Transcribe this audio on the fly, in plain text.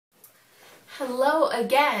Hello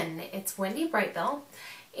again, it's Wendy Brightbill,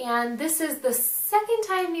 and this is the second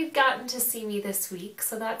time you've gotten to see me this week,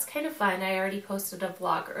 so that's kind of fun. I already posted a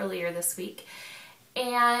vlog earlier this week,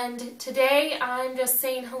 and today I'm just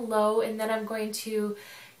saying hello, and then I'm going to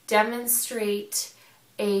demonstrate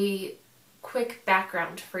a quick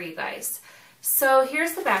background for you guys. So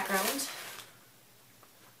here's the background.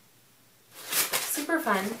 Super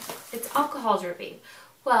fun. It's alcohol dripping.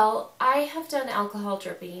 Well, I have done alcohol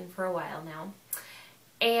dripping for a while now,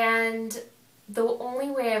 and the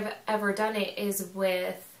only way I've ever done it is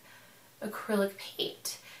with acrylic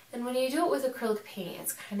paint. And when you do it with acrylic paint,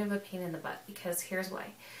 it's kind of a pain in the butt, because here's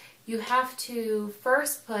why. You have to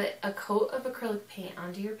first put a coat of acrylic paint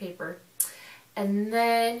onto your paper, and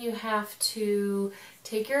then you have to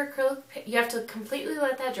take your acrylic paint, you have to completely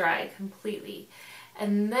let that dry, completely.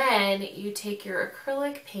 And then you take your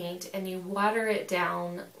acrylic paint and you water it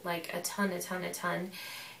down like a ton.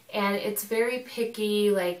 And it's very picky,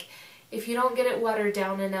 like if you don't get it watered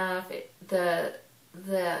down enough, the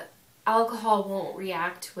alcohol won't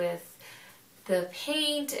react with the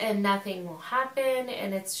paint and nothing will happen,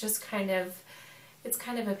 and it's just kind of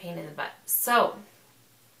a pain in the butt. So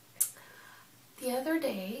the other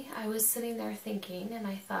day I was sitting there thinking, and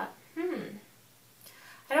I thought,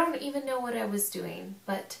 I don't even know what I was doing,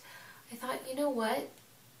 but I thought, you know what?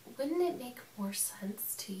 Wouldn't it make more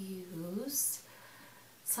sense to use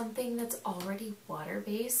something that's already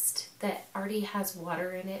water-based, that already has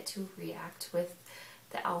water in it to react with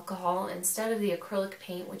the alcohol, instead of the acrylic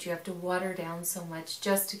paint, which you have to water down so much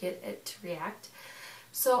just to get it to react?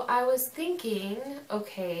 So I was thinking,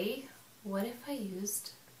 okay, what if I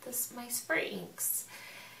used my spray inks?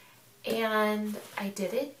 And I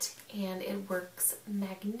did it, and it works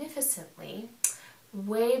magnificently.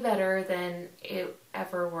 Way better than it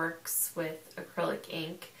ever works with acrylic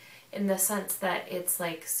ink, in the sense that it's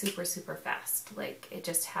like super fast. Like it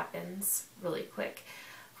just happens really quick.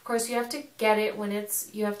 Of course, you have to get it when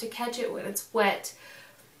you have to catch it when it's wet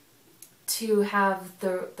to have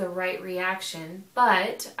the right reaction.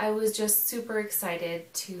 But I was just super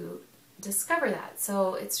excited to discover that.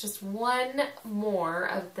 So it's just one more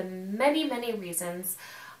of the many reasons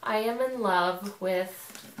I am in love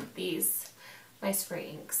with my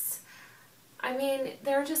spray inks. I mean,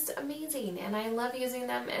 they're just amazing, and I love using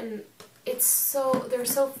them, and they're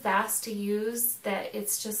so fast to use that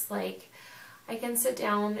it's just like I can sit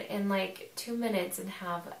down in like 2 minutes and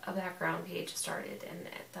have a background page started, and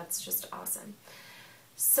that's just awesome.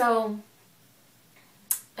 So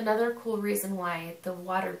another cool reason why the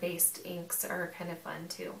water-based inks are kind of fun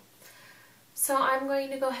too. So I'm going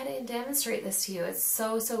to go ahead and demonstrate this to you. It's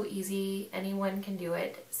so easy. Anyone can do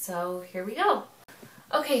it. So here we go.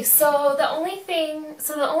 Okay, so the only thing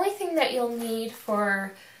that you'll need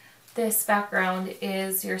for this background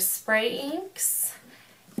is your spray inks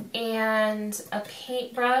and a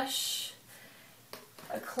paintbrush,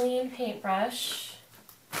 a clean paintbrush,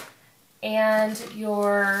 and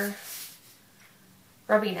your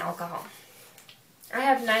rubbing alcohol. I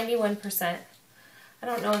have 91%. I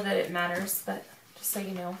don't know that it matters, but just so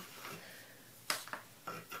you know.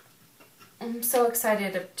 I'm so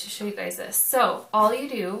excited to show you guys this. So all you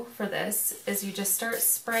do for this is you just start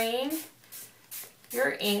spraying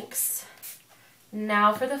your inks.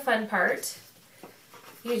 Now for the fun part.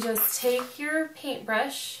 You just take your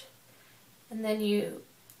paintbrush and then you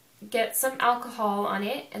get some alcohol on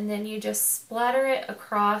it, and then you just splatter it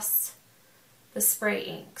across the spray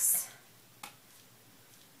inks.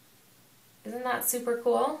 Isn't that super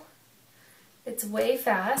cool? It's way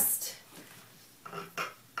fast.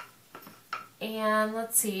 And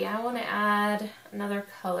let's see, I want to add another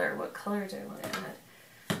color. What color do I want to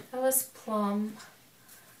add? That was plum.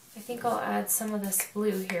 I think I'll add some of this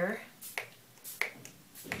blue here.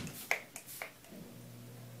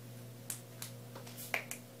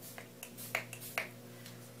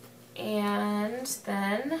 And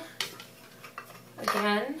then,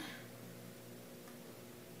 again,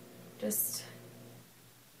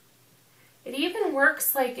 it even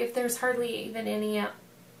works like if there's hardly even any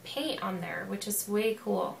paint on there, which is way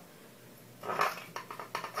cool.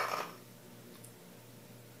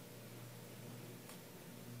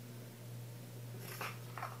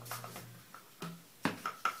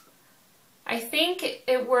 I think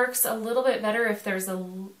it works a little bit better if there's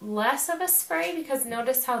less of a spray, because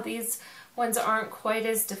notice how these ones aren't quite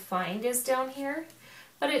as defined as down here,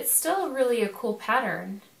 but it's still really a cool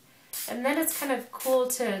pattern. And then it's kind of cool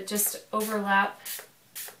to just overlap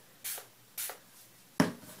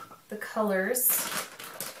the colors.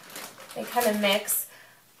 They kind of mix.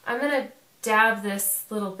 I'm going to dab this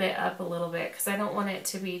little bit up a little bit because I don't want it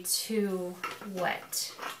to be too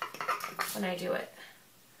wet. when I do it.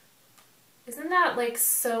 Isn't that like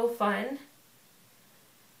so fun?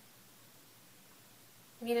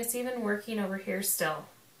 I mean, it's even working over here still.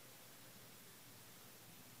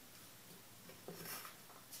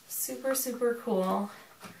 Super, super cool.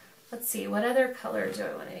 Let's see, what other color do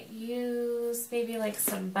I want to use? Maybe like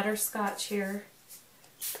some butterscotch here.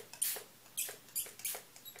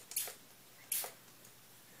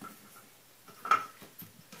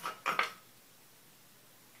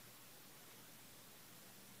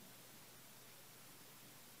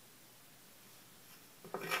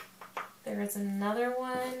 There's another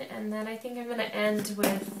one, and then I think I'm going to end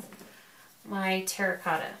with my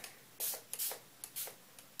terracotta.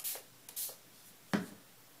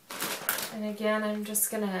 And again, I'm just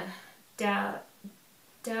going to dab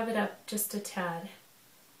it up just a tad.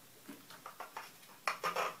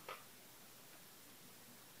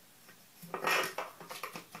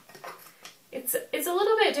 It's a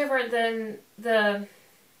little bit different than the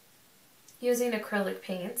using acrylic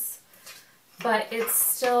paints, but it's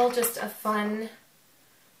still just a fun,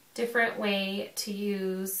 different way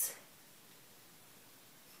to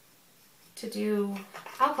do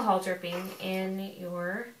alcohol dripping in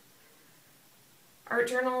your art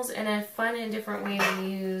journals, and a fun and different way to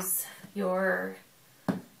use your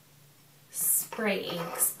spray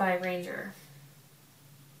inks by Ranger.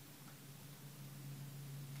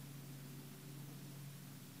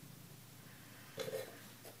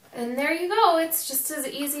 And there you go, it's just as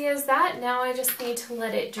easy as that. Now I just need to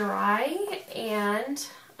let it dry and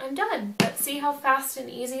I'm done. But see how fast and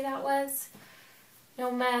easy that was? No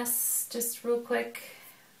mess, just real quick,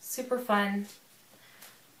 super fun.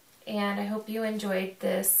 And I hope you enjoyed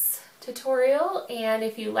this tutorial, and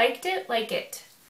if you liked it, like it.